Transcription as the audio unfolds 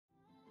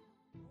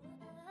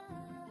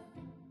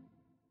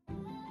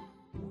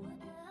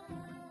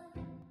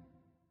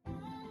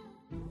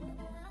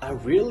I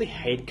really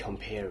hate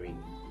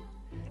comparing,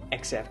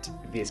 except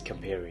this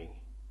comparing.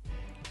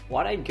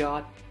 What I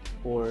got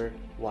or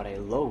what I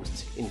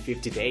lost in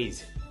 50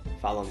 days.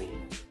 Follow me.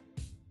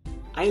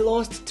 I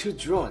lost 2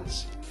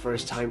 drones.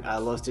 First time I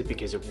lost it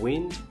because of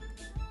wind.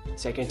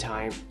 Second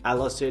time I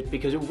lost it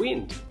because of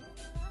wind.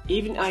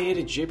 Even I had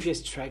a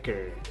GPS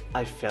tracker.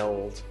 I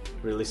felt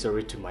really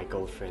sorry to my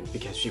girlfriend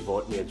because she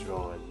bought me a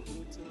drone.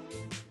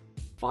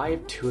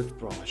 5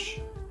 toothbrush.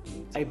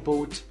 I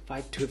bought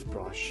 5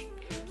 toothbrush.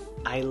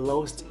 I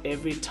lost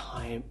every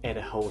time at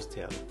a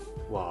hostel.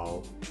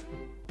 Wow.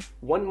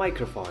 1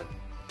 microphone.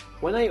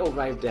 When I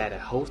arrived at a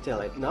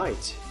hostel at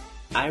night,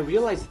 I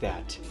realized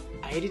that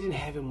I didn't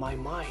have my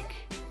mic.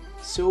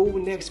 So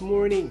next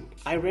morning,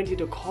 I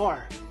rented a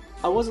car.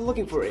 I was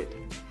looking for it,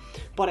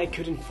 but I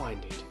couldn't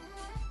find it.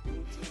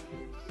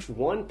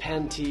 1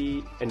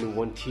 panty and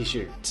 1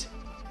 t-shirt.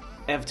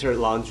 After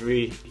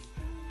laundry,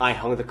 I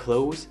hung the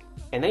clothes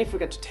and I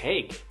forgot to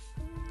take.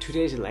 2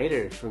 days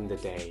later from the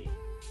day,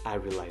 I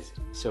realized,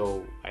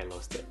 so I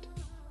lost it.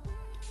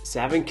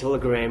 7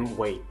 kilogram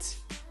weight.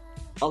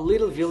 A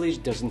little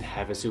village doesn't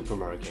have a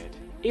supermarket.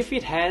 If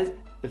it has,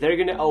 they're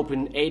gonna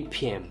open 8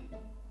 p.m.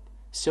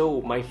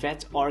 So my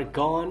fats are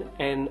gone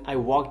and I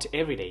walked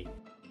every day.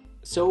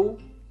 So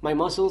my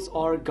muscles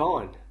are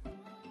gone.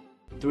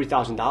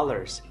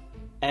 $3,000.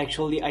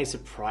 Actually, I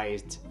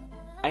surprised.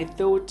 I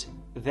thought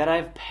that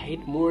I've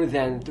paid more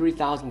than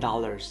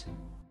 $3,000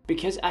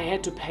 because I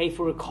had to pay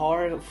for a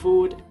car,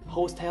 food,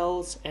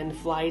 hostels, and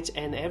flights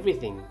and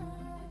everything.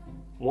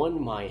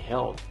 1, my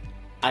health.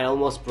 I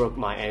almost broke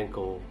my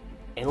ankle,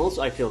 and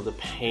also I feel the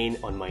pain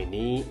on my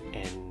knee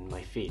and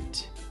my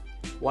feet.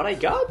 What I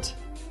got?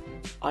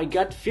 I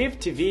got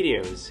 50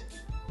 videos.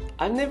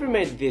 I've never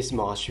made this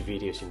much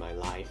videos in my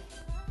life.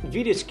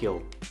 Video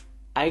skill.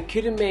 I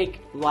couldn't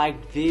make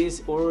like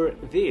this or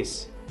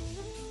this.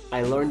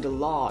 I learned a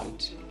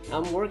lot.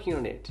 I'm working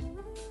on it.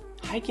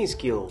 Hiking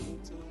skill.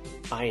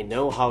 I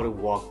know how to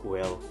walk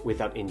well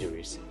without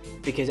injuries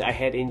because I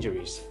had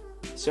injuries.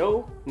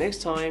 So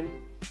next time,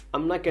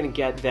 I'm not gonna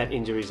get that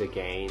injuries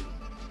again.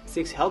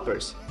 6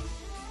 helpers.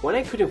 When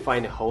I couldn't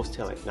find a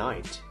hostel at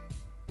night,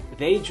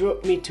 they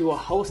drove me to a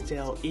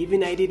hostel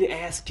even I didn't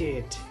ask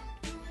it.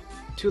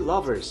 2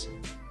 lovers.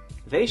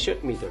 They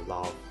showed me their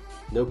love.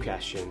 No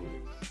question.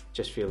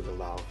 Just feel the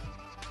love.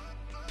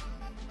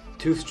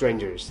 2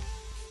 strangers.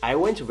 I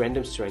went to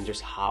random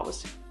stranger's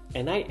house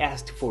and I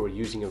asked for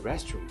using a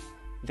restroom.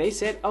 They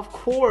said of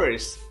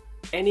course,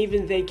 and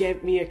even they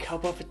gave me a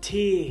cup of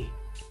tea.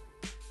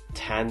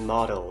 10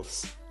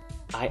 models.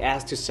 I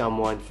asked to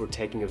someone for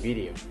taking a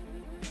video.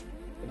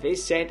 They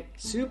said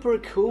super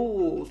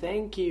cool,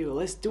 thank you,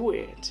 let's do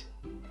it.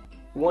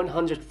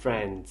 100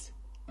 friends.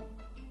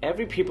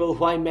 Every people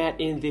who I met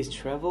in this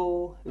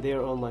travel,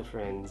 they're all my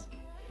friends.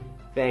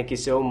 Thank you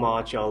so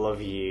much, all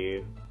of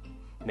you.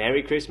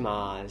 Merry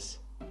Christmas.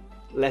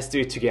 Let's do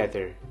it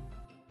together.